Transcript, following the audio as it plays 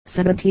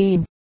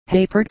17.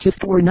 Hay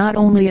purchased were not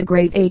only a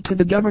great aid to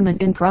the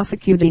government in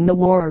prosecuting the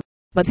war,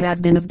 but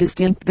have been of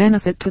distinct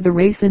benefit to the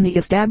race in the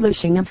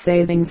establishing of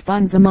savings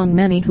funds among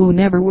many who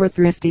never were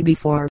thrifty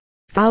before.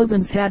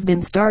 Thousands have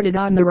been started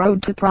on the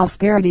road to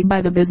prosperity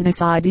by the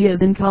business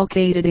ideas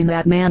inculcated in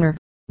that manner.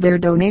 Their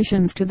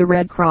donations to the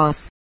Red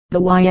Cross,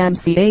 the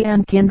YMCA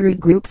and kindred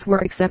groups were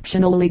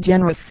exceptionally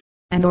generous.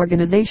 An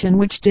organization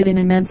which did an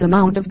immense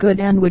amount of good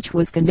and which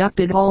was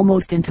conducted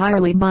almost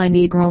entirely by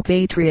Negro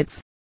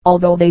patriots,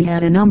 although they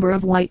had a number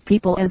of white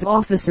people as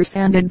officers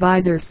and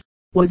advisors,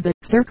 was the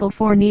Circle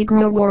for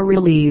Negro War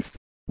Relief,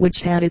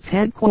 which had its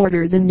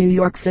headquarters in New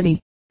York City.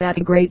 At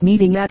a great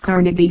meeting at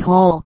Carnegie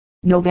Hall,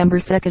 November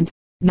 2,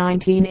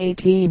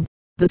 1918,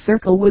 the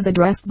circle was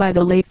addressed by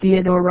the late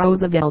Theodore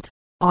Roosevelt.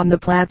 On the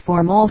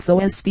platform also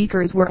as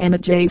speakers were Emma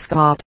J.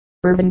 Scott,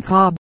 Irvin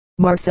Cobb,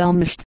 Marcel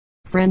Mist,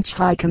 French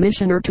High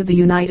Commissioner to the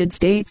United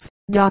States,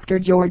 Dr.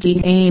 George E.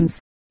 Haynes,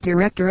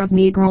 Director of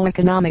Negro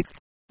Economics,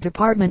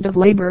 Department of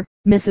Labor,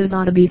 Mrs.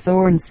 Otta B.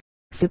 Thorns,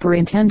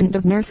 Superintendent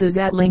of Nurses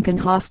at Lincoln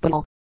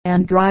Hospital,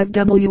 and Drive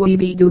W. E.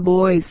 B. Du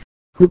Bois,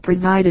 who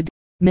presided.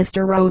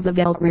 Mr.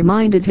 Roosevelt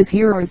reminded his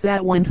hearers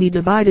that when he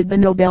divided the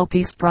Nobel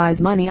Peace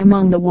Prize money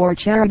among the war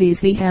charities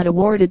he had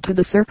awarded to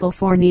the Circle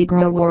for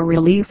Negro War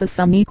Relief a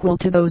sum equal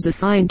to those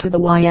assigned to the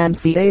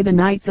YMCA, the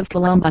Knights of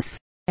Columbus,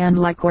 and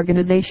like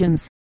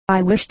organizations.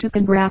 I wish to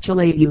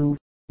congratulate you,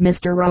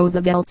 Mr.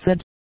 Roosevelt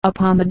said,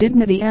 upon the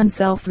dignity and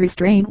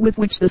self-restraint with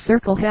which the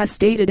Circle has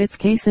stated its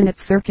case in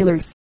its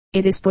circulars.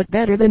 It is put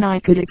better than I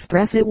could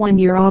express it when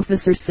your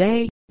officers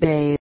say,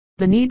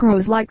 the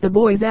Negroes like the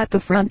boys at the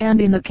front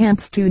and in the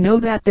camps to know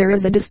that there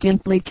is a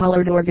distinctly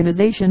colored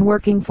organization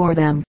working for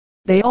them.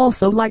 They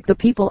also like the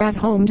people at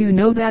home to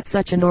know that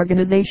such an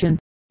organization,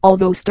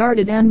 although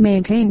started and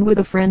maintained with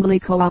a friendly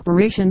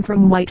cooperation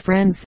from white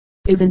friends,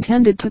 is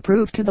intended to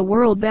prove to the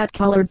world that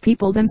colored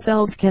people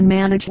themselves can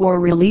manage war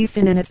relief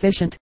in an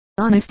efficient,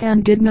 honest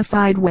and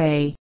dignified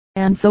way,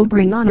 and so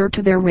bring honor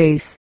to their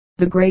race.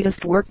 The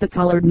greatest work the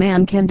colored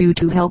man can do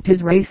to help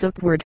his race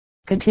upward,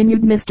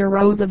 continued Mr.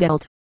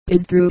 Roosevelt,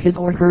 is through his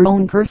or her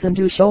own person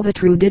to show the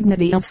true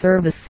dignity of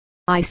service.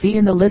 I see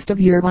in the list of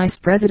your vice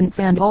presidents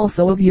and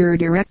also of your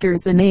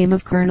directors the name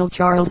of Colonel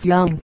Charles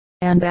Young,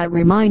 and that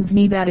reminds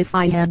me that if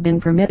I had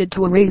been permitted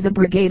to raise a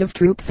brigade of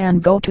troops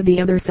and go to the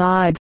other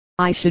side,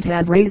 I should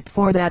have raised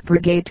for that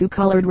brigade 2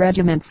 colored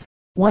regiments,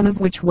 one of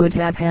which would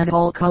have had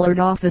all colored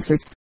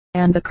officers,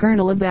 and the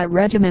colonel of that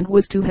regiment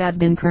was to have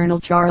been Colonel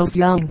Charles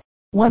Young.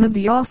 One of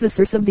the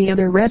officers of the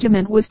other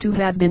regiment was to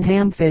have been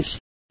Hamfish.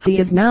 He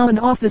is now an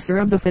officer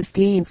of the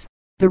 15th,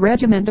 the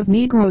regiment of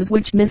Negroes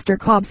which Mr.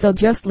 Cobb so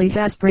justly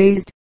has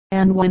praised,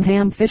 and when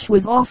Hamfish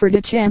was offered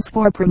a chance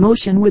for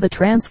promotion with a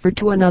transfer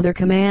to another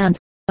command,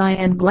 I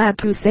am glad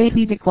to say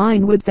he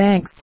declined with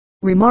thanks,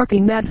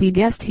 remarking that he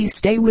guessed he'd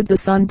stay with the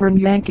sunburned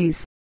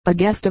Yankees. A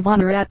guest of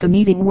honor at the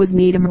meeting was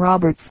Needham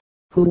Roberts,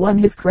 who won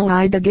his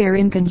Croix de Guerre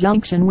in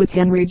conjunction with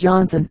Henry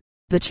Johnson.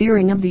 The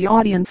cheering of the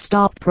audience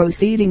stopped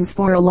proceedings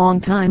for a long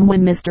time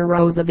when Mr.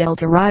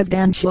 Roosevelt arrived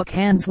and shook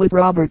hands with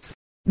Roberts.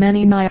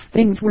 Many nice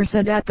things were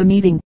said at the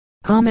meeting,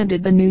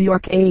 commented the New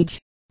York Age,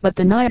 but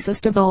the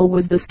nicest of all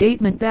was the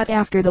statement that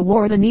after the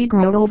war the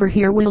Negro over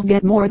here will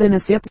get more than a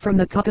sip from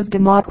the cup of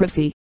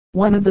democracy.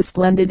 One of the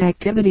splendid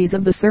activities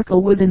of the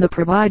Circle was in the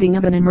providing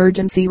of an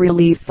emergency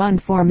relief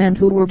fund for men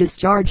who were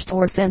discharged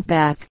or sent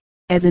back,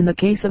 as in the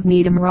case of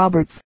Needham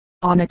Roberts,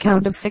 on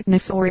account of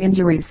sickness or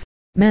injuries.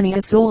 Many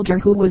a soldier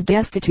who was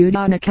destitute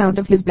on account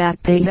of his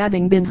back pay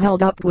having been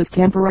held up was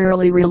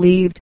temporarily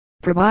relieved,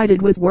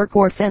 provided with work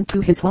or sent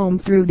to his home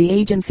through the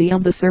agency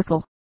of the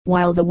Circle.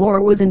 While the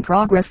war was in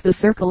progress the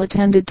Circle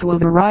attended to a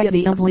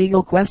variety of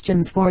legal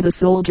questions for the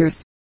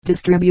soldiers,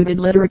 distributed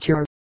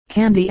literature,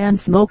 candy and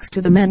smokes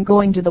to the men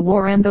going to the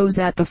war and those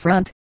at the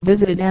front,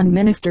 visited and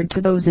ministered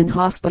to those in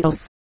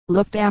hospitals,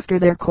 looked after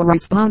their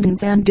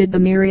correspondence and did the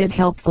myriad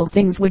helpful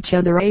things which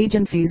other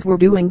agencies were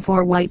doing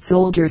for white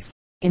soldiers,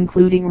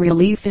 including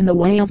relief in the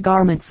way of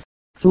garments,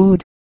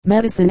 food,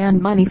 medicine and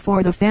money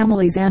for the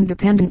families and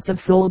dependents of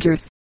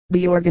soldiers.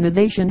 The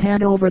organization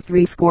had over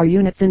 80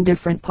 units in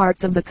different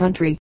parts of the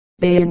country.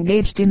 They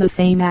engaged in the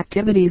same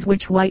activities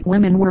which white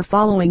women were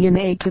following in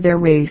aid to their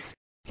race.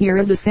 Here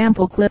is a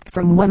sample clipped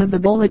from one of the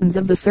bulletins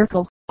of the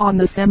Circle. On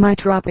the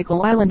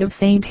semi-tropical island of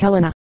St.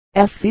 Helena,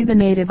 SC the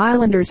native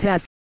islanders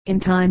have, in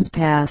times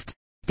past,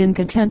 been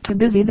content to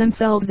busy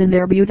themselves in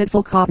their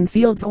beautiful cotton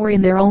fields or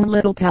in their own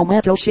little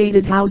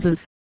palmetto-shaded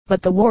houses.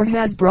 But the war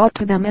has brought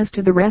to them as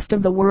to the rest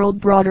of the world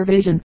broader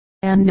vision,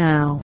 and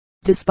now,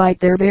 despite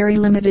their very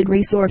limited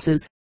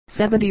resources,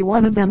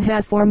 71 of them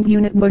have formed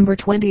Unit Number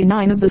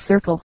 29 of the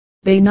Circle.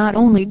 They not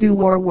only do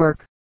war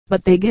work,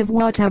 but they give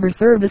whatever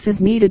service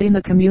is needed in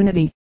the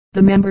community.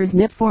 The members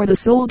knit for the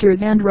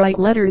soldiers and write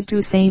letters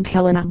to St.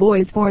 Helena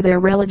boys for their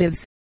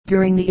relatives.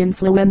 During the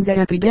influenza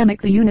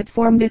epidemic the unit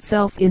formed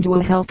itself into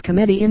a health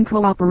committee in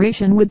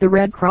cooperation with the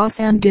Red Cross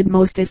and did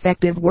most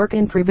effective work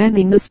in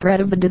preventing the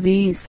spread of the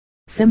disease.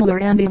 Similar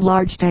and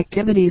enlarged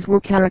activities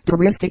were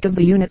characteristic of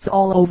the units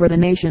all over the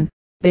nation.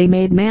 They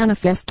made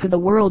manifest to the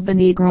world the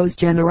Negro's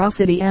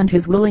generosity and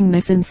his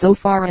willingness in so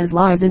far as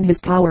lies in his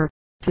power,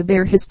 to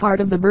bear his part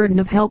of the burden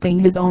of helping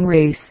his own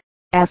race.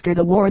 After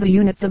the war the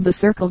units of the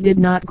circle did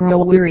not grow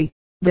weary.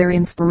 Their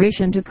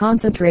inspiration to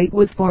concentrate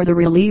was for the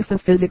relief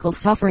of physical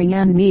suffering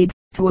and need,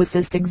 to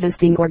assist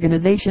existing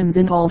organizations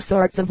in all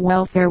sorts of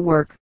welfare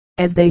work.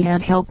 As they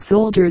had helped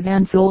soldiers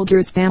and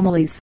soldiers'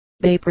 families,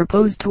 they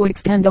proposed to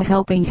extend a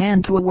helping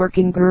hand to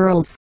working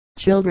girls,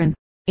 children,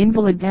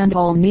 invalids and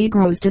all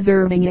Negroes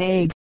deserving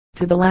aid,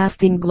 to the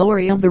lasting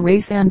glory of the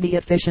race and the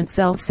efficient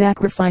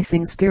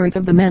self-sacrificing spirit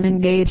of the men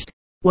engaged,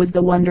 was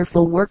the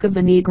wonderful work of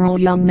the Negro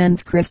Young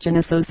Men's Christian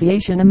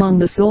Association among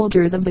the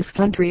soldiers of this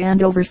country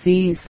and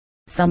overseas.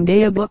 Some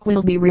day a book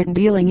will be written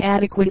dealing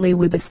adequately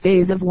with this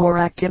phase of war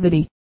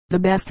activity. The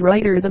best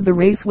writers of the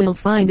race will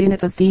find in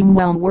it a theme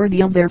well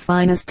worthy of their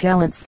finest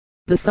talents.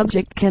 The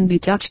subject can be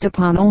touched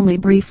upon only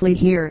briefly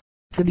here.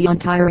 To the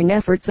untiring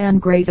efforts and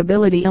great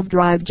ability of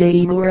Drive J.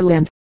 E.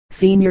 Moreland,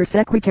 Senior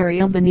Secretary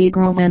of the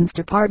Negro Men's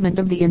Department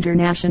of the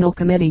International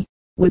Committee,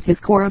 with his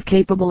corps of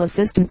capable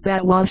assistants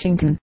at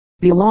Washington,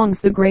 belongs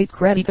the great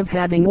credit of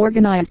having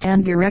organized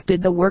and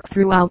directed the work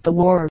throughout the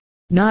war.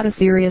 Not a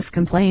serious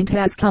complaint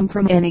has come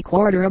from any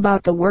quarter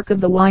about the work of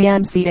the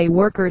YMCA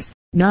workers.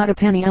 Not a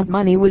penny of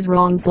money was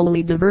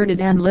wrongfully diverted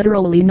and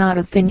literally not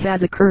a thing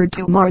has occurred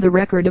to mar the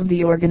record of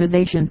the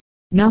organization.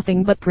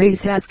 Nothing but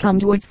praise has come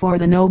to it for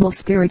the noble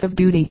spirit of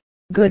duty,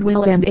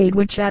 goodwill and aid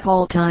which at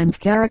all times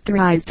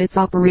characterized its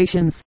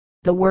operations.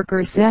 The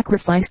workers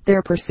sacrificed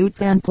their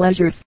pursuits and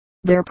pleasures,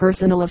 their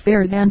personal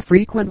affairs and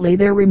frequently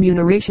their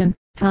remuneration.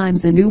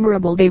 Times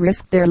innumerable they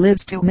risked their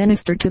lives to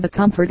minister to the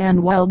comfort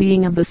and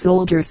well-being of the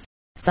soldiers.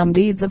 Some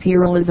deeds of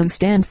heroism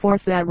stand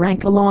forth that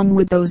rank along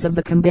with those of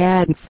the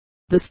combatants.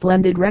 The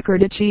splendid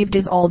record achieved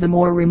is all the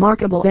more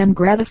remarkable and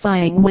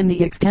gratifying when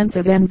the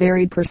extensive and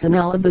varied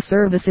personnel of the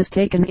service is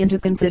taken into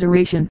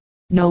consideration.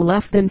 No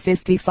less than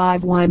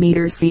 55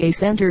 YMCA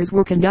centers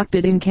were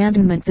conducted in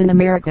cantonments in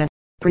America,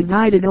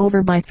 presided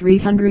over by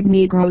 300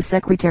 Negro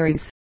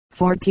secretaries.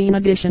 14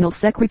 additional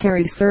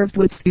secretaries served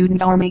with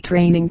student Army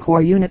Training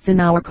Corps units in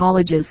our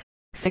colleges.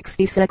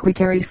 60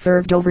 secretaries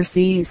served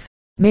overseas,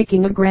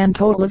 making a grand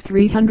total of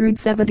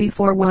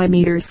 374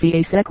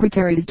 YMCA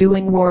secretaries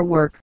doing war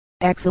work.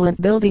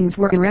 Excellent buildings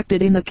were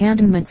erected in the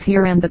cantonments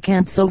here and the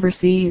camps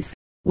overseas,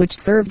 which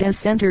served as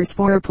centers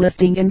for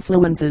uplifting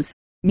influences,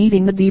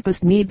 meeting the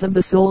deepest needs of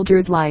the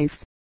soldier's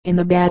life. In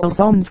the battle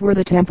zones were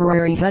the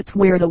temporary huts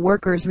where the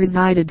workers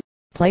resided,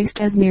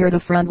 placed as near the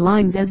front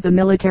lines as the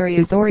military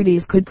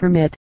authorities could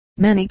permit.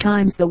 Many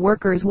times the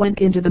workers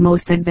went into the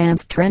most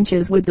advanced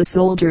trenches with the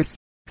soldiers,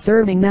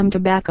 serving them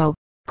tobacco,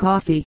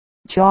 coffee,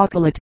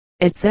 chocolate,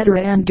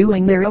 etc., and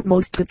doing their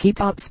utmost to keep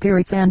up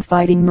spirits and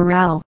fighting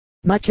morale.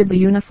 Much of the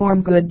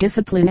uniform good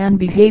discipline and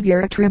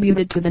behavior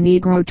attributed to the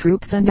Negro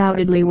troops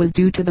undoubtedly was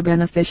due to the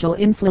beneficial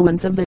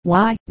influence of the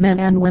men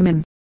and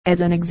women. As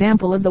an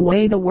example of the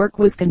way the work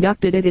was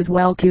conducted it is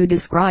well to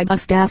describe a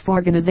staff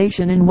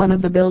organization in one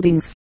of the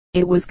buildings.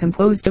 It was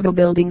composed of a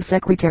building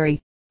secretary,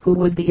 who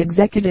was the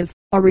executive,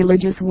 a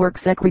religious work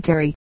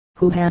secretary,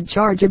 who had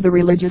charge of the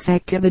religious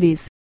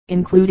activities,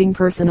 including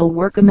personal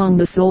work among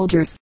the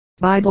soldiers,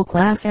 Bible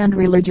class and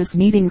religious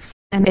meetings,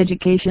 an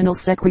educational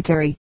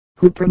secretary,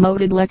 who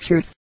promoted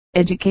lectures,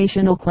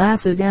 educational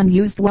classes and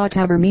used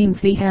whatever means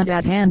he had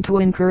at hand to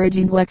encourage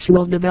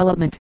intellectual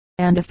development,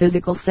 and a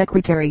physical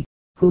secretary,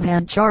 who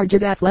had charge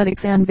of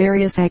athletics and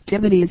various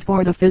activities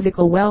for the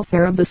physical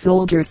welfare of the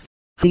soldiers.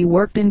 He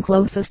worked in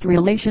closest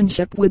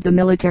relationship with the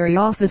military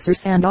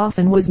officers and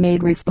often was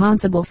made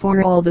responsible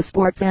for all the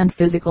sports and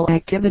physical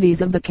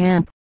activities of the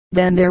camp.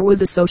 Then there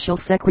was a social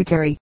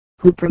secretary,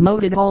 who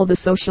promoted all the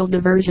social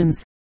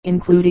diversions,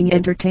 including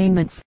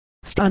entertainments,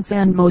 stunts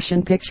and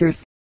motion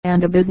pictures,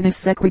 and a business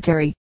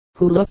secretary,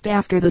 who looked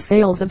after the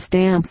sales of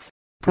stamps,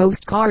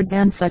 postcards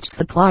and such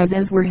supplies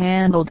as were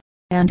handled,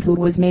 and who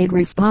was made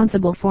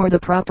responsible for the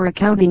proper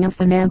accounting of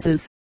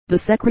finances. The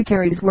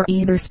secretaries were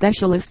either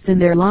specialists in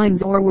their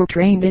lines or were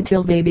trained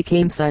until they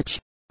became such.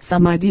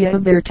 Some idea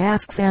of their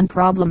tasks and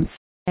problems,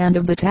 and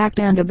of the tact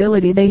and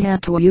ability they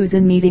had to use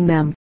in meeting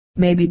them,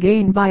 may be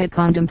gained by a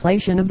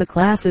contemplation of the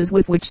classes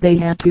with which they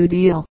had to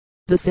deal.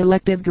 The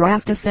selective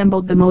draft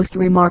assembled the most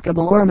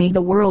remarkable army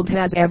the world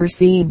has ever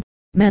seen.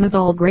 Men of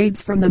all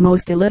grades from the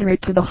most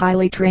illiterate to the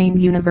highly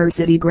trained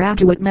university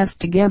graduate messed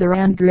together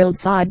and drilled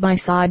side by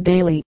side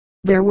daily.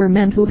 There were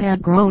men who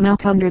had grown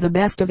up under the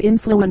best of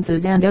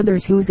influences and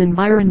others whose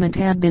environment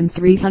had been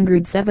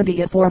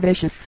 370th or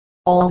vicious,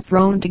 all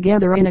thrown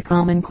together in a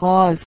common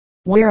cause,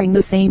 wearing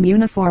the same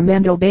uniform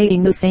and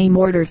obeying the same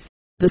orders.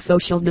 The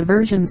social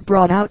diversions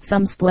brought out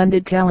some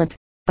splendid talent.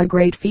 A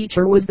great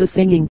feature was the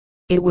singing.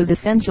 It was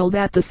essential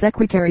that the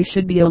secretary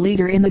should be a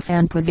leader in this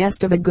and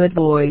possessed of a good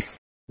voice.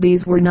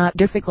 These were not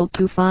difficult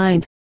to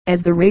find,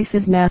 as the race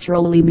is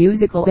naturally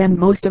musical and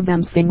most of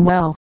them sing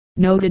well.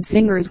 Noted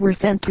singers were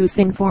sent to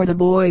sing for the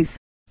boys,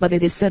 but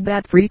it is said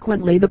that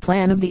frequently the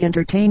plan of the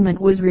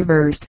entertainment was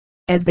reversed,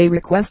 as they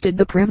requested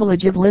the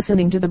privilege of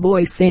listening to the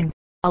boys sing.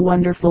 A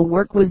wonderful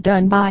work was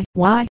done by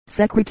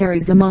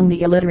secretaries among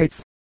the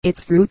illiterates. Its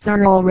fruits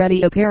are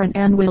already apparent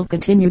and will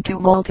continue to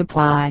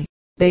multiply.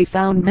 They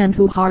found men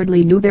who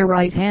hardly knew their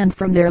right hand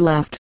from their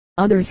left.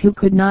 Others who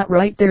could not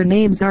write their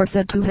names are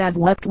said to have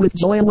wept with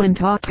joy when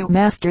taught to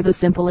master the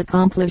simple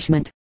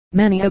accomplishment.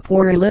 Many a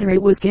poor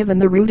illiterate was given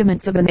the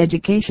rudiments of an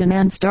education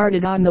and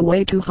started on the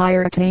way to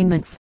higher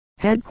attainments.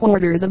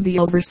 Headquarters of the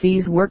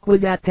overseas work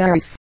was at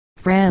Paris,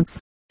 France,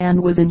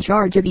 and was in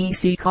charge of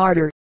E.C.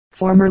 Carter,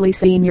 formerly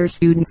senior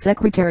student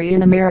secretary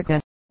in America,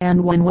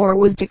 and when war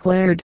was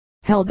declared,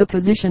 held the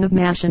position of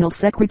National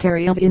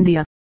Secretary of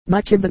India.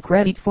 Much of the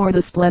credit for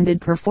the splendid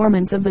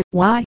performance of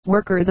the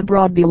workers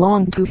abroad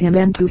belonged to him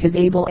and to his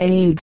able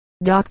aide,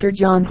 Dr.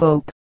 John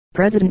Hope,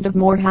 president of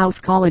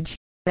Morehouse College,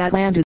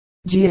 Atlanta,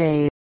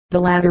 GA. The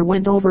latter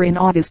went over in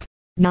August,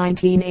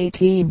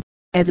 1918,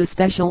 as a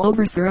special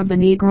overseer of the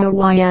Negro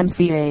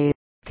YMCA.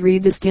 3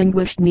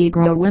 distinguished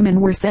Negro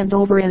women were sent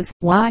over as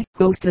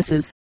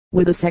hostesses,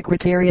 with a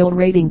secretarial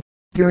rating.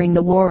 During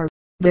the war,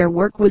 their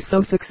work was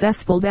so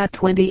successful that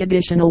 20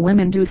 additional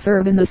women to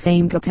serve in the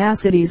same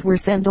capacities were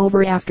sent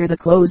over after the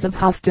close of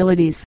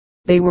hostilities.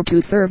 They were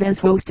to serve as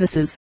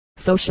hostesses,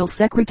 social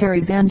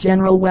secretaries and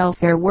general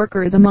welfare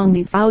workers among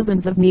the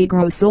thousands of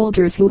Negro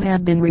soldiers who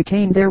had been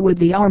retained there with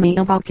the Army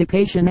of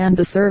Occupation and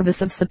the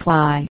Service of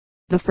Supply.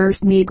 The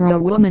first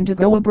Negro woman to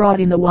go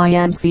abroad in the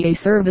YMCA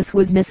service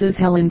was Mrs.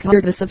 Helen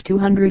Curtis of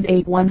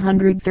 208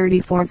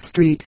 134th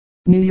Street,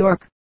 New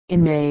York,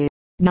 in May,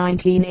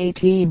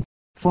 1918.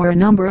 For a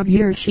number of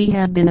years she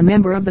had been a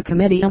member of the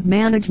Committee of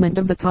Management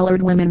of the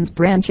Colored Women's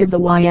Branch of the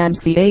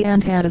YMCA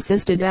and had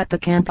assisted at the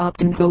Camp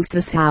Upton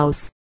Hostess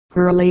House.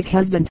 Her late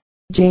husband,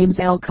 James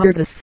L.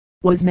 Curtis,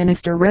 was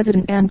Minister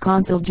Resident and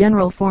Consul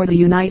General for the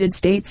United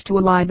States to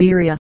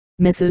Liberia.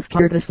 Mrs.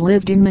 Curtis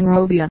lived in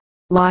Monrovia,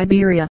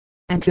 Liberia,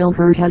 until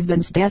her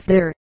husband's death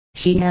there.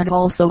 She had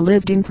also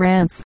lived in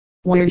France,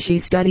 where she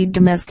studied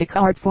domestic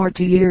art for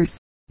 2 years.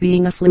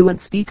 Being a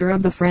fluent speaker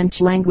of the French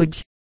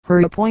language,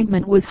 her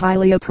appointment was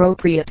highly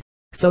appropriate.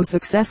 So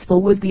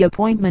successful was the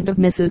appointment of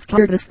Mrs.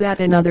 Curtis that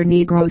another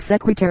Negro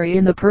secretary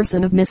in the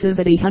person of Mrs.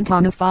 Eddie Hunt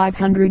on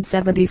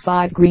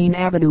 575 Green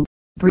Avenue,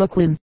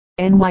 Brooklyn,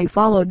 NY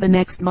followed the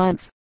next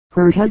month.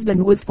 Her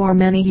husband was for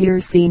many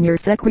years senior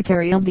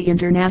secretary of the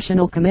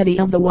International Committee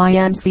of the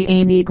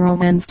YMCA Negro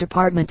Men's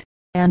Department,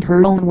 and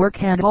her own work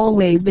had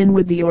always been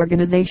with the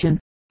organization.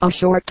 A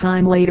short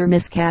time later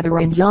Miss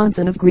Catherine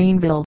Johnson of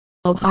Greenville,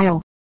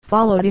 Ohio,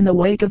 followed in the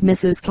wake of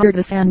Mrs.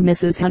 Curtis and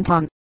Mrs.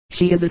 Hunton.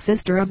 She is a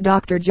sister of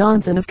Dr.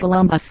 Johnson of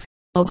Columbus,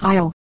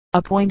 Ohio,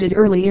 appointed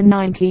early in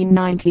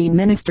 1919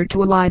 minister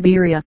to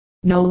Liberia.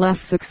 No less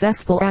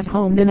successful at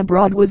home than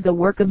abroad was the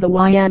work of the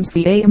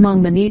YMCA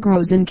among the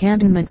Negroes in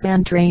cantonments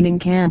and training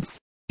camps.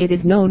 It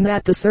is known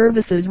that the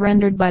services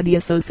rendered by the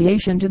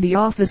association to the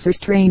officers'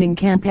 training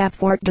camp at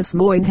Fort Des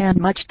Moines had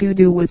much to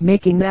do with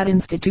making that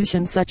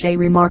institution such a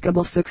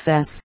remarkable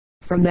success.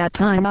 From that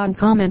time on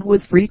comment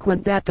was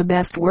frequent that the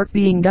best work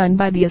being done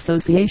by the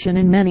association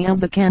in many of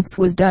the camps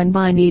was done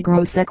by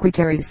Negro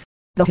secretaries.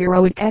 The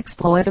heroic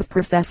exploit of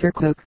Professor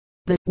Cook,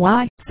 the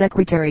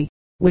secretary,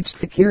 which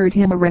secured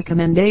him a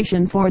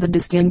recommendation for the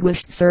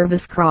Distinguished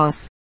Service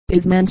Cross,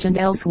 is mentioned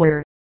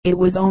elsewhere. It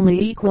was only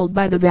equaled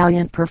by the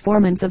valiant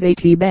performance of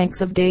A.T.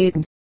 Banks of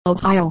Dayton,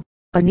 Ohio,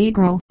 a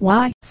Negro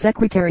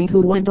secretary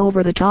who went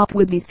over the top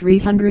with the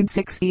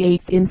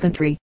 368th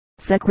Infantry.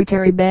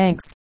 Secretary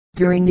Banks,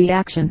 during the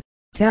action,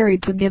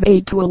 tarried to give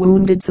aid to a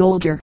wounded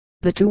soldier.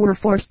 The two were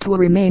forced to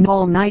remain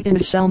all night in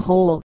a shell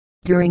hole.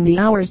 During the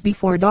hours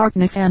before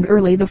darkness and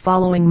early the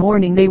following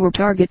morning they were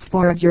targets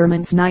for a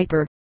German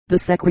sniper. The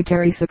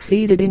secretary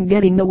succeeded in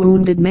getting the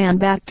wounded man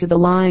back to the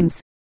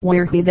lines,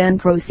 where he then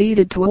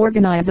proceeded to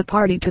organize a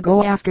party to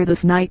go after the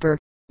sniper.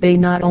 They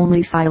not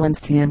only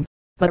silenced him,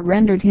 but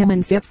rendered him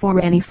unfit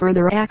for any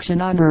further action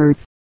on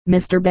earth.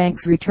 Mr.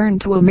 Banks returned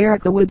to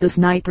America with the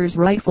sniper's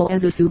rifle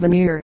as a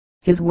souvenir.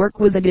 His work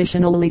was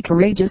additionally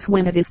courageous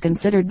when it is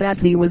considered that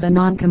he was a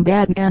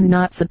non-combatant and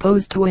not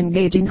supposed to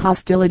engage in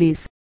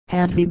hostilities.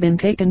 Had he been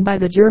taken by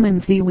the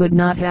Germans he would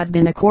not have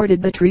been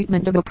accorded the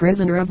treatment of a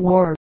prisoner of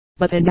war,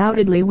 but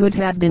undoubtedly would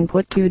have been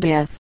put to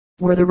death.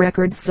 Were the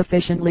records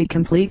sufficiently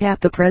complete at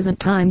the present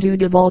time to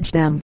divulge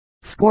them,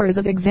 scores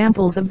of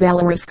examples of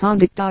valorous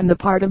conduct on the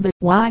part of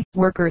the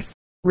workers,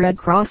 Red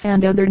Cross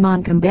and other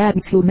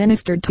non-combatants who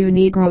ministered to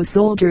Negro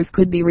soldiers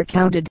could be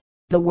recounted.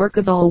 The work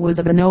of all was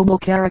of a noble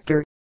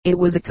character. It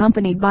was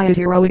accompanied by a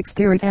heroic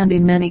spirit and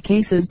in many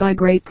cases by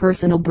great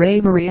personal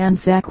bravery and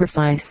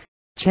sacrifice.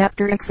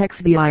 Chapter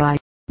XXVII.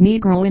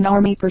 Negro in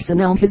Army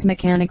personnel. His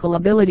mechanical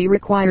ability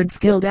required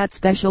skill at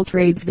special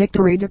trades.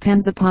 Victory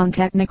depends upon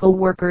technical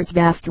workers.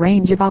 Vast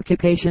range of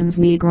occupations.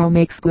 Negro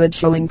makes good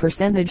showing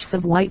percentages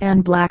of white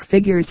and black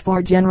figures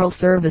for general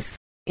service.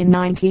 In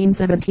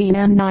 1917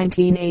 and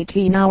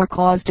 1918 our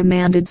cause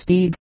demanded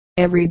speed.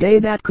 Every day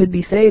that could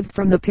be saved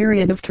from the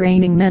period of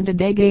training meant a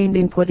day gained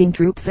in putting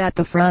troops at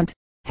the front.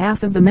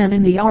 Half of the men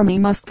in the army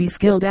must be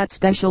skilled at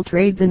special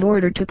trades in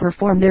order to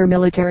perform their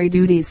military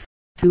duties.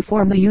 To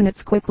form the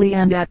units quickly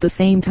and at the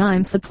same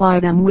time supply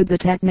them with the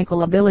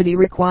technical ability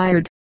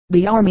required,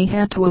 The army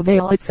had to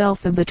avail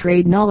itself of the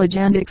trade knowledge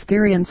and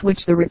experience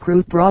which the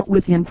recruit brought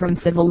with him from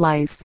civil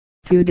life.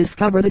 To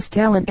discover this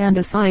talent and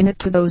assign it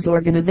to those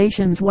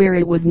organizations where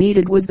it was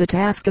needed was the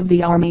task of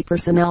the Army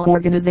Personnel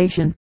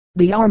Organization.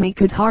 The Army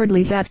could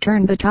hardly have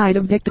turned the tide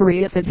of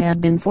victory if it had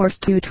been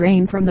forced to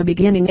train from the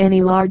beginning any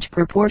large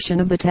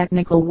proportion of the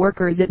technical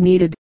workers it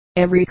needed.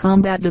 Every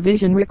combat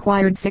division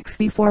required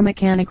 64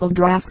 mechanical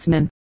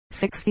draftsmen,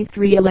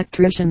 63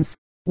 electricians,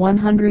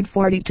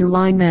 142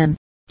 linemen,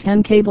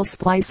 10 cable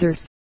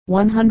splicers,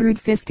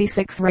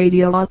 156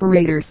 radio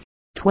operators,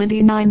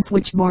 29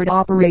 switchboard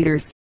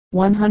operators,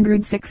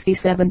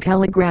 167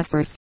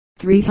 telegraphers,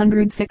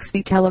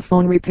 360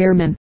 telephone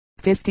repairmen,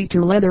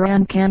 52 leather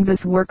and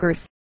canvas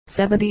workers,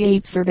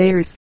 78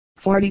 surveyors,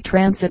 40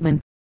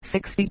 transitmen,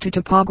 62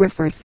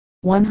 topographers,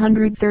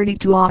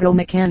 132 auto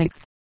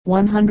mechanics,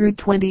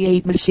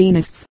 128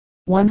 machinists,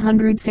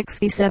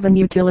 167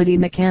 utility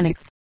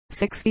mechanics,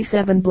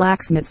 67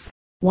 blacksmiths,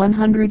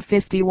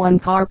 151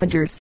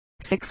 carpenters,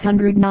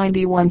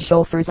 691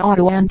 chauffeurs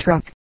auto and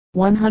truck,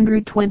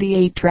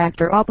 128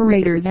 tractor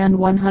operators and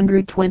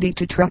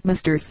 122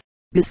 truckmasters.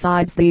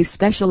 Besides these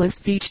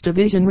specialists, each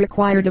division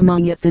required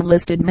among its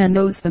enlisted men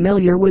those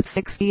familiar with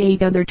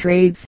 68 other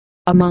trades.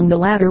 Among the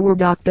latter were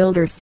dock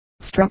builders,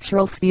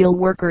 structural steel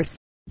workers,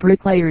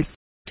 bricklayers,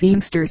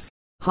 teamsters,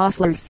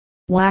 hostlers,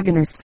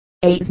 wagoners,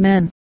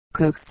 aidsmen,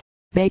 cooks,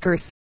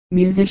 bakers,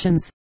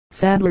 musicians,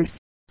 saddlers,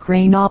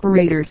 crane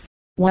operators,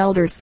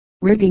 welders,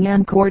 rigging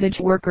and cordage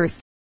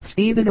workers,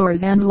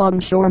 stevedores and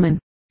longshoremen.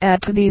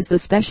 Add to these the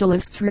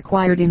specialists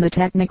required in the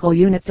technical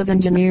units of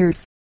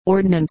engineers,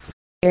 ordnance,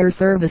 air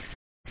service,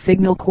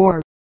 signal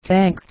corps,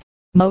 tanks,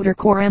 motor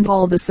corps and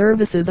all the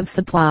services of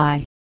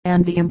supply,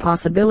 and the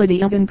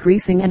impossibility of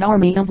increasing an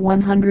army of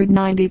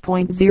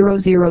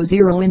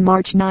 190.000 in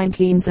March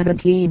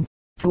 1917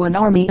 to an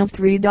army of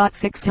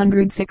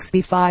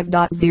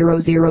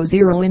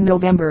 3.665.000 in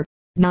November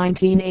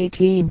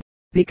 1918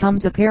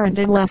 becomes apparent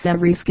unless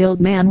every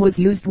skilled man was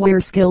used where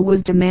skill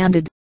was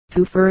demanded.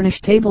 To furnish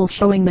tables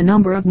showing the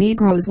number of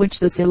Negroes which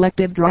the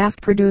selective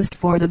draft produced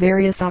for the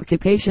various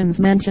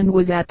occupations mentioned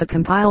was at the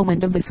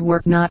compilement of this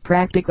work not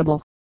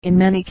practicable. In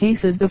many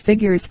cases the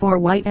figures for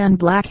white and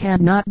black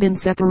had not been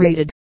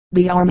separated.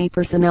 The Army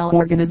Personnel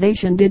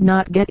Organization did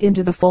not get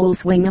into the full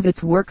swing of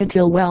its work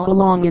until well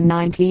along in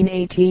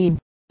 1918.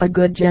 A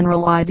good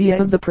general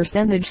idea of the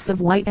percentages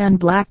of white and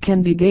black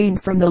can be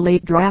gained from the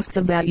late drafts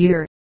of that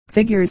year.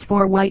 Figures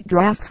for white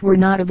drafts were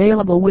not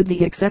available with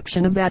the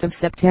exception of that of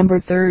September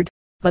 3rd.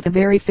 But a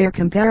very fair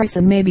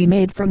comparison may be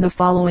made from the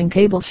following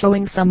table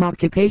showing some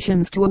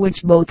occupations to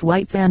which both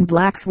whites and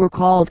blacks were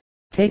called.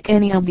 Take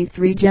any of the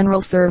 3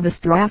 general service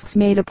drafts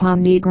made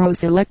upon Negro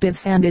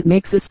selectives and it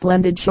makes a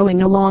splendid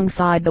showing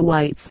alongside the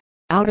whites.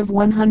 Out of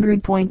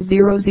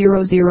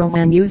 100.000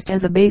 men used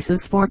as a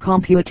basis for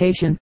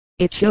computation,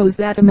 it shows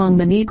that among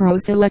the Negro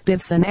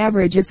selectives an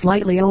average of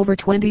slightly over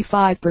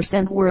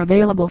 25% were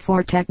available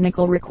for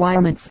technical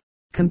requirements,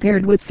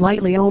 compared with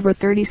slightly over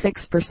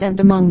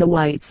 36% among the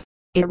whites.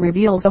 It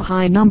reveals a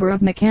high number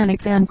of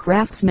mechanics and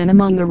craftsmen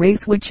among the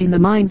race which in the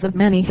minds of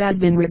many has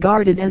been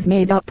regarded as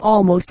made up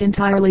almost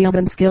entirely of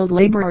unskilled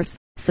laborers.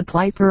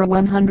 Supply per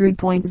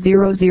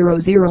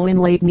 100.000 in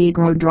late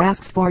Negro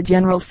drafts for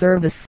general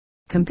service,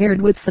 compared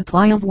with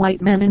supply of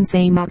white men in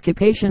same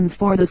occupations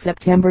for the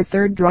September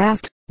 3rd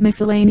draft.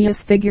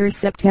 Miscellaneous figures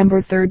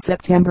September 3rd,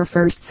 September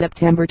 1st,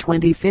 September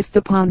 25th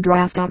upon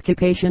draft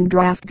occupation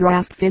draft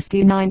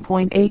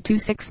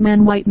 59.826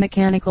 men white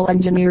mechanical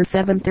engineer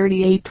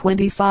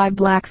 738.25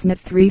 blacksmith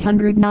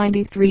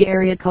 393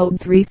 area code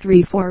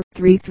 334,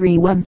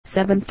 331,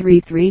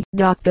 733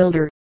 dock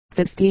builder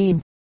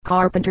 15.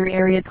 Carpenter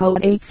area code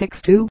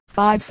 862,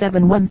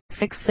 571,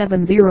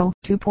 670,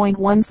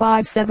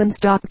 2.157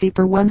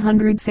 stockkeeper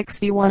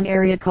 161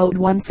 area code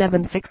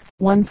 176,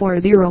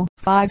 140,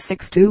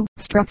 562,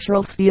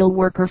 structural steel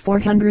worker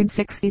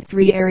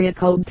 463 area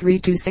code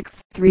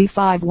 326,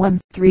 351,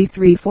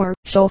 334,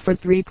 chauffeur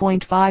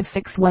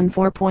 3.561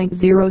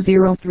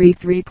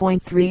 4.0033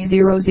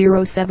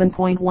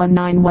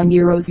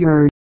 3.3007.191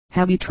 euros.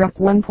 Heavy truck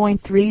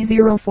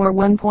 1.304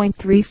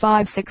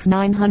 1.356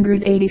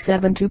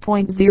 987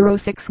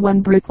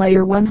 2.061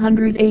 bricklayer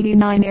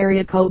 189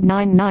 area code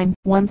 99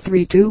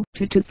 132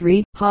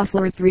 223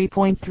 hostler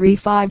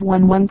 3.351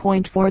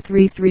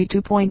 1.433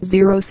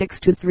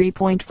 2.062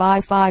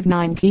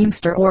 3.559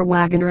 teamster or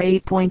wagoner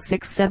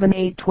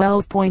 8.678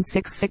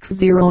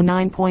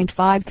 12.6609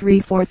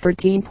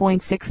 9.534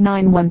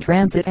 13.691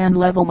 transit and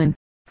levelman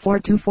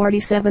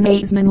 4247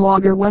 Aidsman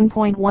logger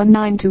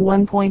 1.19 to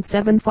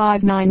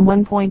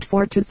 1.759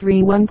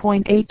 1.423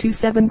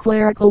 1.827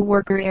 clerical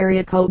worker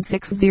area code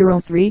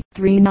 603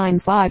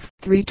 395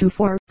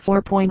 324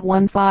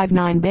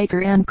 4.159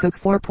 baker and cook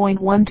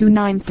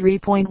 4.129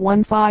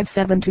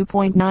 3.157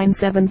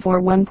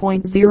 2.974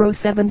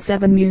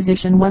 1.077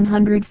 musician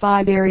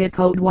 105 area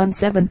code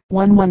 17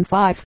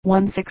 115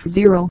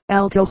 160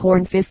 alto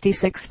horn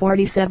 56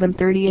 47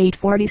 38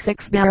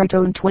 46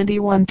 baritone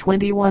 21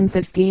 21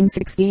 15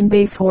 16 18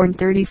 bass horn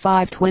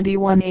 35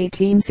 21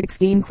 18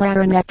 16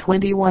 clarinet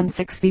 21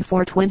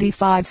 64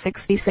 25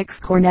 66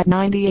 cornet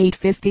 98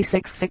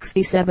 56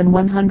 67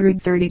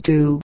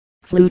 132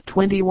 flute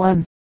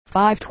 21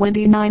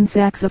 529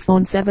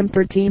 saxophone 7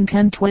 13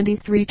 10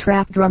 23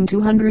 trap drum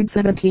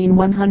 217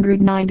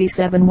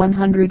 197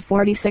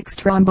 146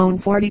 trombone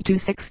 42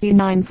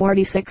 69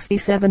 40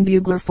 67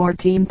 bugler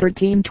 14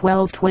 13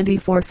 12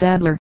 24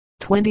 saddler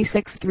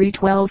 26 3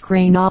 12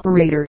 crane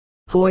operator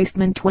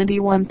hoistman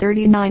 21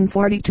 39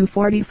 42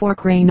 44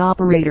 crane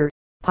operator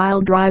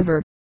pile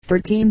driver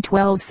 13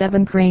 12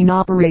 7 crane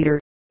operator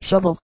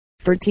shovel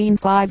 13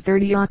 5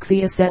 30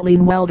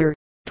 oxyacetylene welder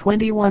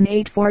 21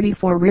 8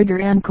 44 rigger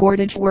and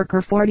cordage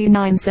worker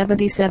 49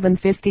 77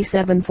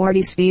 57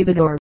 40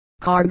 stevedore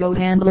cargo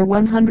handler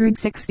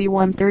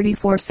 161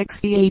 34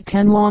 68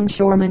 10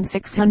 longshoreman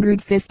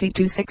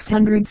 652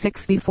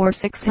 664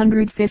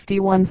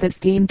 651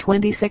 15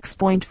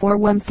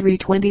 26.413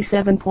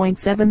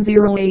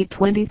 27.708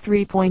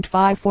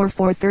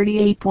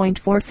 23.544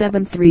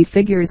 38.473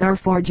 figures are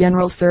for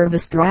general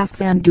service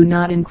drafts and do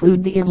not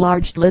include the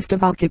enlarged list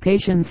of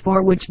occupations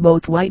for which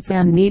both whites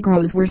and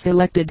Negroes were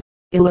selected.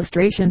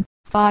 Illustration,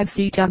 5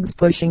 sea tugs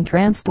pushing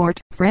transport,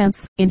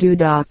 France, into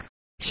dock.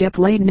 Ship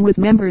laden with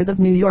members of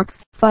New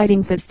York's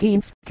fighting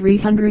 15th,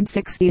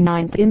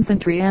 369th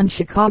Infantry and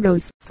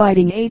Chicago's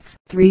fighting 8th,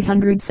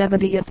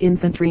 370th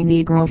Infantry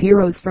Negro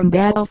heroes from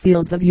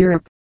battlefields of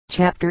Europe.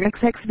 Chapter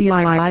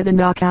XXVII The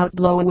Knockout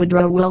Blow of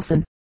Woodrow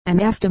Wilson.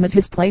 An estimate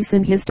his place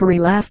in history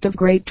last of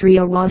great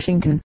trio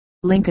Washington,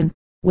 Lincoln.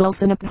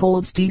 Wilson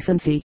upholds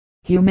decency,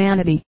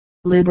 humanity,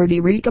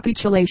 liberty.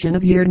 Recapitulation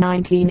of year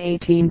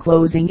 1918.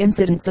 Closing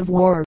incidents of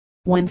war.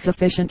 When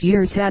sufficient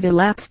years had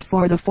elapsed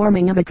for the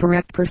forming of a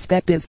correct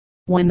perspective,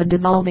 when the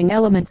dissolving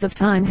elements of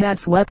time had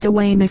swept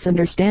away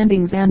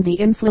misunderstandings and the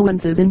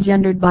influences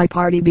engendered by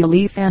party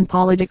belief and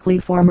politically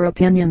former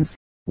opinions,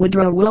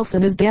 Woodrow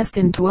Wilson is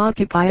destined to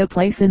occupy a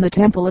place in the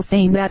temple of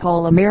fame that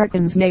all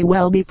Americans may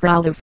well be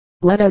proud of.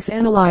 Let us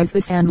analyze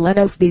this and let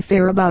us be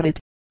fair about it.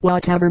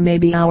 Whatever may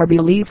be our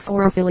beliefs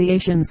or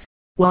affiliations,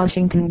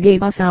 Washington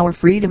gave us our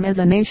freedom as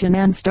a nation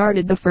and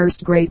started the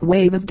first great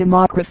wave of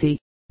democracy.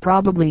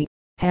 Probably,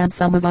 had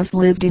some of us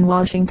lived in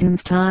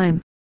Washington's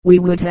time, we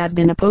would have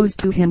been opposed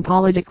to him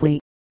politically.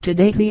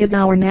 Today he is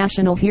our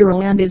national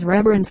hero and is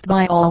reverenced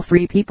by all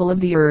free people of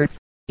the earth,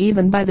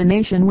 even by the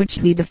nation which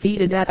he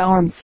defeated at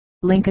arms.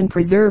 Lincoln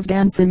preserved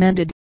and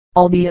cemented,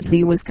 albeit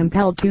he was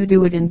compelled to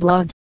do it in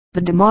blood,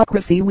 the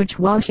democracy which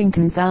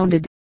Washington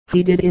founded.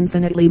 He did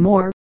infinitely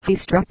more. He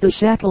struck the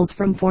shackles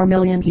from 4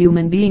 million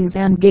human beings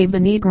and gave the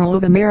Negro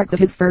of America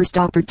his first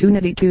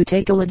opportunity to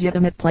take a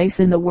legitimate place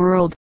in the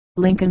world.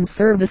 Lincoln's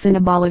service in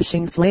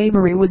abolishing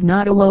slavery was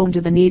not alone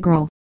to the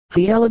Negro.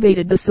 He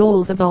elevated the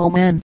souls of all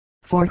men,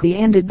 for he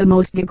ended the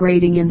most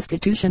degrading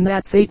institution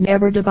that Satan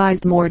ever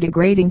devised, more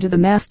degrading to the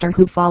master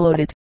who followed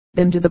it,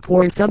 than to the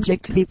poor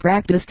subject he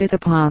practiced it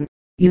upon.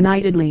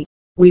 Unitedly,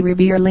 we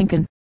revere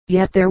Lincoln.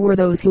 Yet there were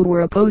those who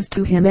were opposed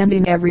to him and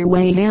in every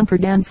way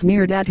hampered and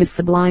sneered at his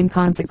sublime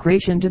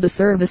consecration to the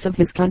service of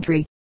his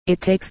country. It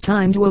takes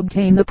time to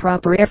obtain the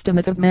proper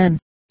estimate of men.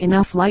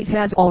 Enough light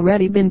has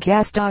already been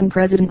cast on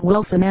President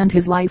Wilson and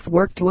his life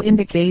work to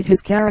indicate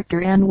his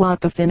character and what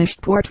the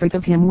finished portrait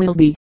of him will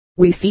be.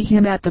 We see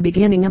him at the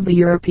beginning of the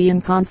European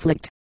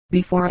conflict,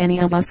 before any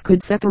of us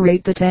could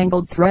separate the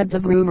tangled threads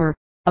of rumor,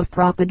 of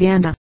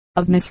propaganda,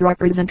 of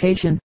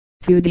misrepresentation,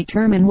 to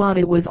determine what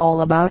it was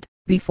all about,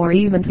 before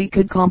even he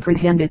could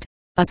comprehend it.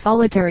 A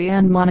solitary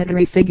and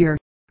monetary figure,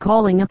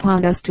 calling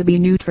upon us to be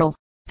neutral,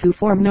 to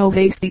form no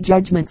hasty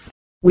judgments.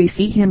 We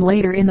see him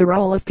later in the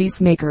role of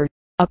peacemaker,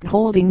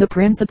 upholding the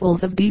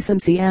principles of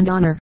decency and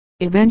honor.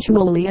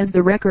 Eventually, as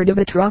the record of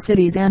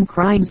atrocities and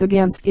crimes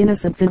against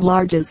innocents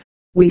enlarges,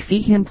 we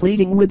see him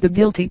pleading with the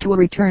guilty to a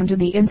return to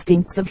the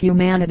instincts of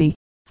humanity.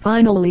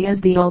 Finally,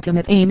 as the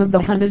ultimate aim of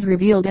the hunt is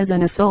revealed as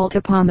an assault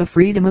upon the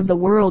freedom of the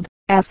world,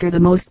 after the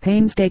most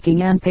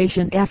painstaking and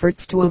patient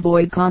efforts to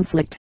avoid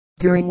conflict,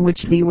 during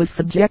which he was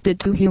subjected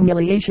to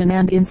humiliation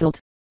and insult,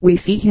 we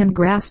see him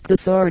grasp the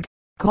sword,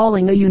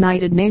 calling a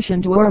united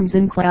nation to arms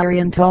in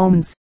clarion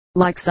tones,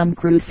 like some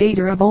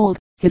crusader of old.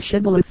 His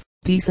shibboleth,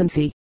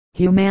 decency,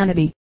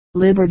 humanity,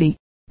 liberty.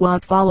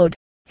 What followed?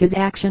 His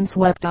action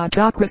swept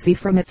autocracy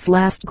from its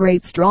last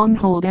great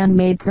stronghold and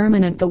made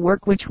permanent the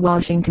work which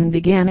Washington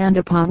began and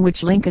upon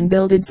which Lincoln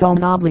builded so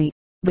nobly.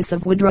 This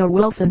of Woodrow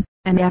Wilson,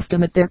 an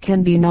estimate there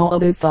can be no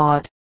other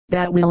thought,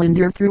 that will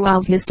endure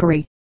throughout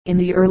history. In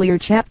the earlier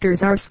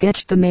chapters are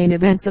sketched the main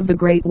events of the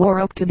Great War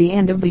up to the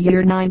end of the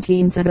year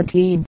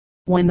 1917,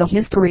 when the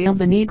history of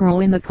the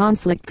Negro in the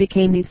conflict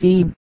became the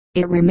theme.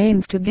 It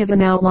remains to give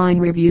an outline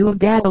review of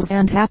battles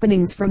and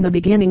happenings from the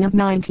beginning of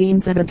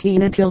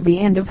 1917 until the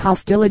end of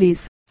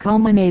hostilities,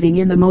 culminating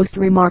in the most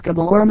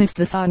remarkable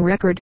armistice on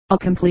record, a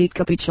complete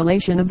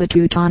capitulation of the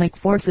Teutonic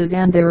forces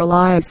and their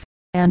allies,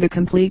 and a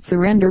complete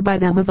surrender by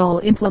them of all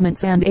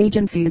implements and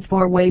agencies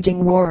for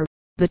waging war.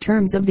 The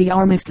terms of the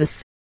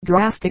armistice,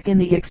 drastic in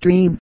the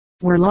extreme,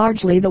 were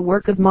largely the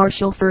work of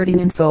Marshal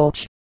Ferdinand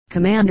Foch,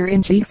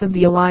 Commander-in-Chief of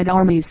the Allied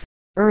armies.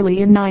 Early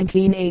in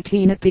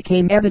 1918 it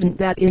became evident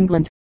that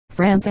England,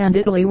 France and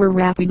Italy were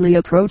rapidly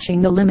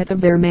approaching the limit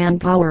of their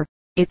manpower.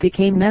 It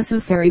became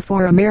necessary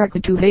for America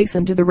to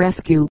hasten to the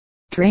rescue.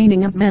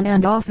 Training of men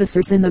and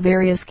officers in the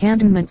various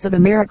cantonments of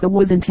America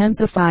was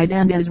intensified,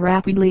 and as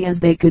rapidly as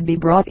they could be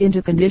brought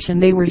into condition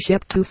they were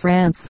shipped to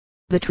France.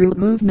 The troop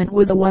movement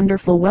was a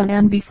wonderful one,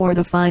 and before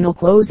the final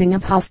closing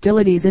of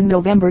hostilities in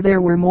November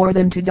there were more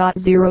than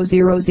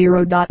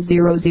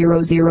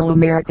 2,000,000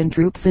 American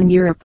troops in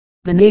Europe.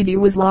 The Navy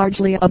was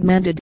largely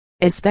augmented,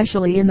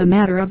 especially in the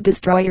matter of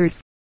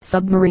destroyers,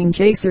 submarine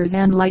chasers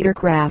and lighter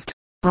craft.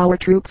 Our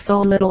troops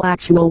saw little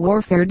actual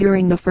warfare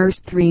during the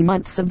first 3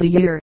 months of the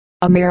year.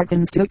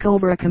 Americans took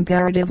over a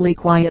comparatively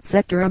quiet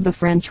sector of the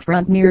French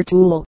front near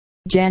Toul,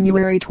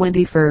 January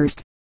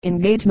 21st.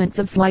 Engagements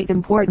of slight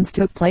importance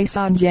took place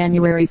on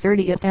January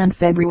 30th and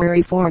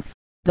February 4th,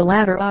 the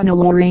latter on a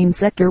Lorraine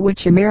sector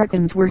which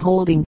Americans were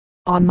holding.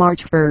 On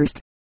March 1st,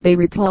 they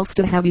repulsed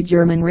a heavy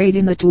German raid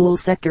in the Toul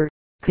sector,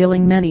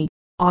 killing many.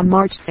 On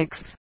March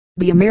 6th,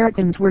 the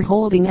Americans were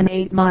holding an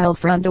 8-mile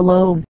front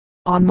alone.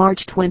 On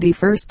March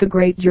 21st the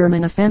great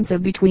German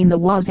offensive between the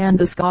Oise and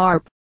the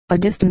Scarpe, a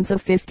distance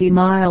of 50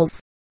 miles,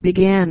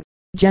 began.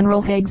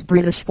 General Haig's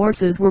British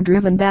forces were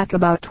driven back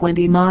about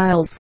 20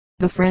 miles.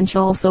 The French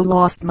also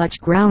lost much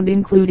ground,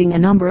 including a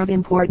number of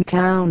important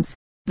towns.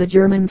 The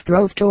Germans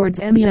drove towards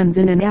Amiens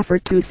in an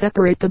effort to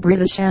separate the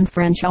British and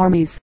French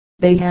armies.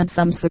 They had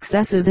some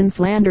successes in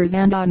Flanders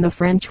and on the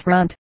French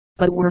front,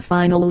 but were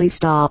finally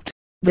stopped.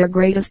 Their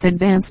greatest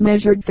advance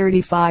measured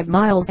 35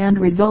 miles and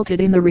resulted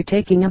in the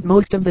retaking of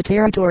most of the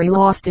territory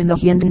lost in the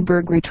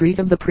Hindenburg retreat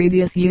of the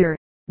previous year.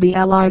 The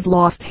Allies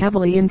lost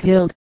heavily in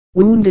killed,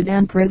 wounded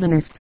and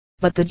prisoners,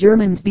 but the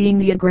Germans, being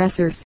the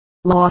aggressors,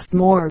 lost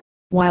more.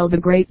 While the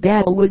great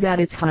battle was at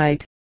its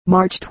height,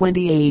 March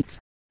 28th,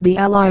 the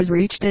Allies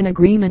reached an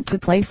agreement to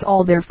place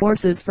all their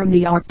forces from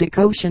the Arctic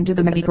Ocean to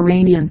the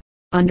Mediterranean,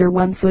 under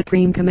one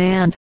supreme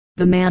command,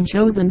 the man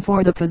chosen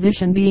for the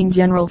position being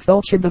General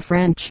Foch of the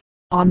French.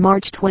 On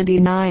March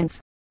 29th,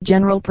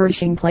 General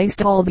Pershing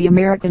placed all the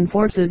American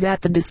forces at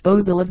the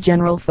disposal of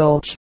General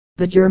Foch.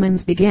 The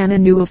Germans began a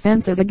new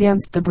offensive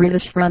against the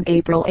British front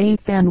April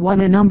 8th and won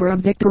a number of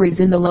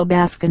victories in the low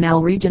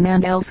Basque-Canal region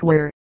and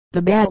elsewhere.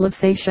 The Battle of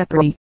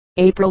Seicheprey,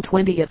 April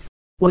 20th,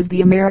 was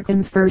the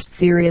Americans' first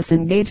serious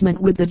engagement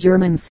with the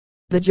Germans.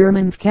 The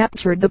Germans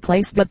captured the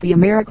place, but the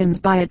Americans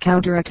by a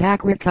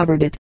counterattack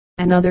recovered it.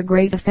 Another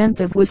great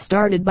offensive was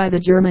started by the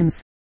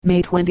Germans,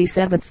 May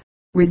 27th,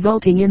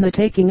 resulting in the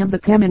taking of the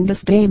Chemin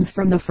des Dames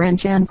from the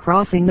French and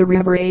crossing the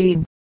River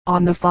Aisne.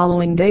 On the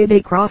following day they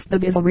crossed the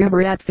Vizelle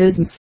River at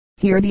Fismes.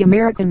 Here the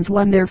Americans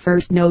won their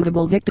first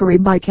notable victory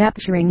by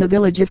capturing the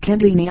village of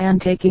Cantigny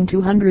and taking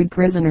 200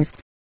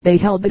 prisoners. They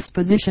held this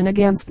position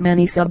against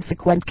many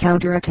subsequent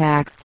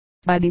counterattacks.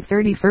 By the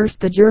 31st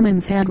the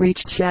Germans had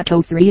reached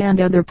Château-Thierry and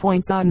other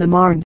points on the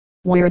Marne,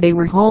 where they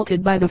were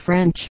halted by the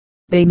French.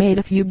 They made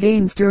a few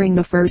gains during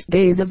the first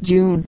days of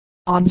June.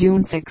 On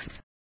June 6th,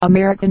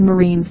 American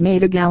Marines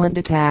made a gallant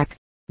attack,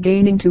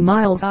 gaining 2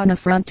 miles on a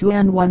front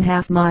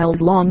 2½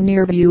 miles long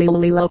near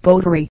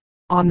Vieilly-le-Poterie.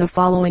 On the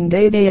following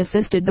day they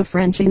assisted the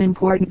French in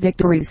important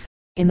victories.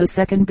 In the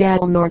second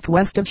battle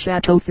northwest of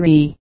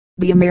Château-Thierry,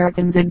 the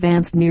Americans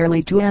advanced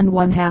nearly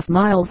 2½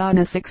 miles on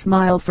a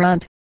 6-mile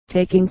front,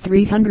 taking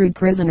 300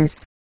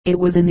 prisoners. It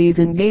was in these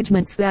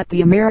engagements that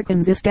the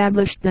Americans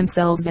established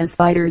themselves as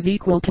fighters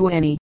equal to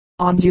any.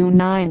 On June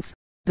 9th,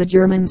 the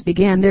Germans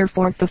began their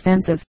fourth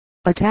offensive,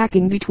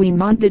 attacking between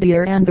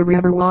Montdidier and the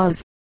River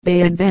Oise.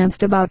 They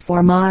advanced about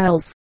 4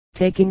 miles,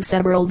 taking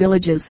several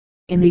villages.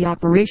 In the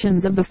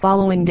operations of the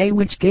following day,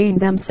 which gained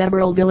them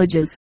several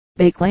villages,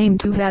 they claimed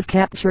to have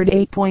captured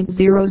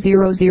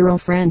 8,000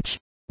 French.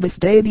 This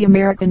day the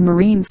American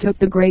Marines took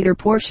the greater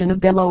portion of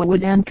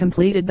Belleau-Wood and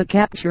completed the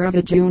capture of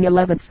it June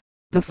 11th.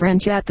 The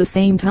French at the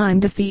same time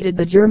defeated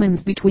the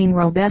Germans between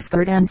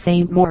Robespierre and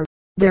Saint-Maur.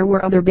 There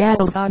were other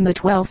battles on the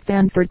 12th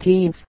and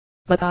 13th,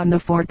 but on the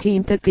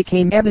 14th it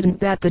became evident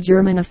that the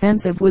German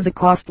offensive was a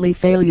costly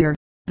failure.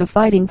 The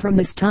fighting from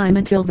this time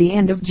until the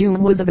end of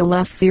June was of a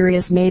less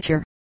serious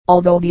nature,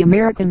 although the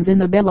Americans in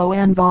the Belleau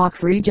and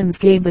Vaux regions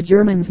gave the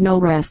Germans no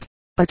rest,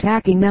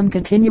 attacking them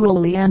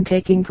continually and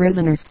taking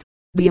prisoners.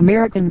 The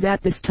Americans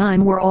at this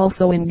time were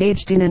also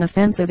engaged in an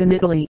offensive in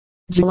Italy.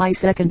 July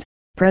 2nd,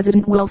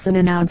 President Wilson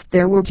announced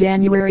there were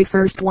January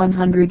 1st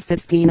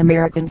 115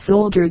 American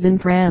soldiers in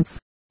France.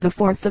 The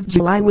 4th of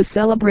July was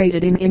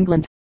celebrated in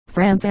England,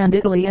 France and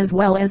Italy as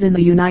well as in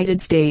the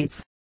United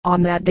States.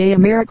 On that day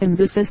Americans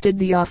assisted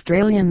the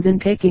Australians in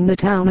taking the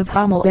town of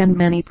Hummel and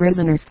many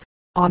prisoners.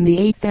 On the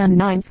 8th and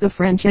 9th the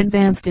French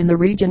advanced in the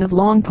region of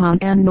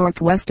Longpont and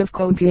northwest of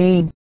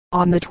Compiègne.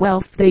 On the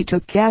 12th they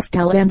took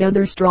Castel and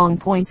other strong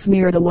points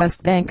near the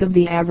west bank of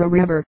the Avre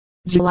River.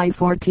 July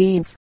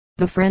 14th,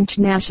 the French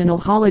national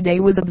holiday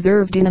was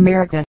observed in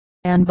America,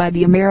 and by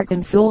the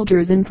American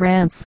soldiers in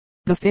France.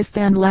 The fifth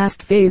and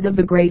last phase of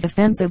the great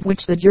offensive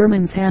which the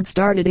Germans had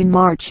started in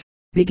March,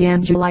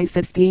 began July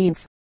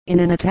 15th, in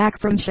an attack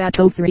from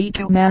Château-Thierry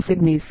to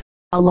Massagnes.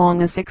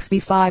 along a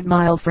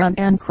 65-mile front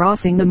and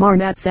crossing the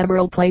Marne at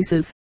several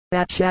places.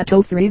 At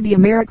Chateau 3 the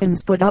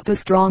Americans put up a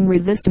strong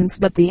resistance,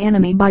 but the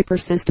enemy by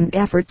persistent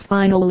efforts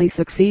finally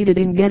succeeded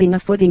in getting a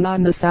footing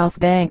on the south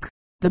bank.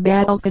 The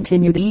battle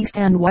continued east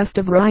and west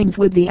of Rheims,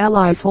 with the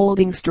Allies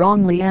holding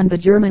strongly and the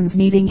Germans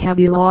meeting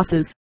heavy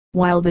losses,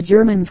 while the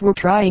Germans were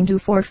trying to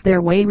force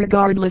their way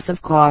regardless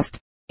of cost,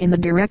 in the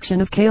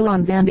direction of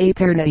Chalons and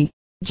Epernay.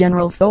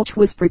 General Foch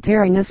was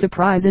preparing a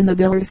surprise in the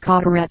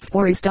Villers-Cotterets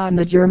forest on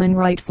the German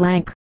right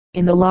flank.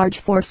 In the large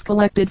force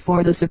collected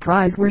for the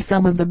surprise were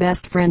some of the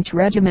best French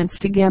regiments,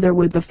 together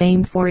with the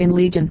famed Foreign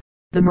Legion,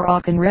 the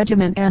Moroccan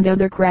Regiment, and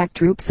other crack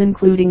troops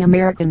including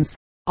Americans.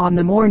 On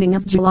the morning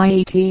of July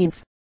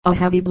 18th, a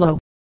heavy blow,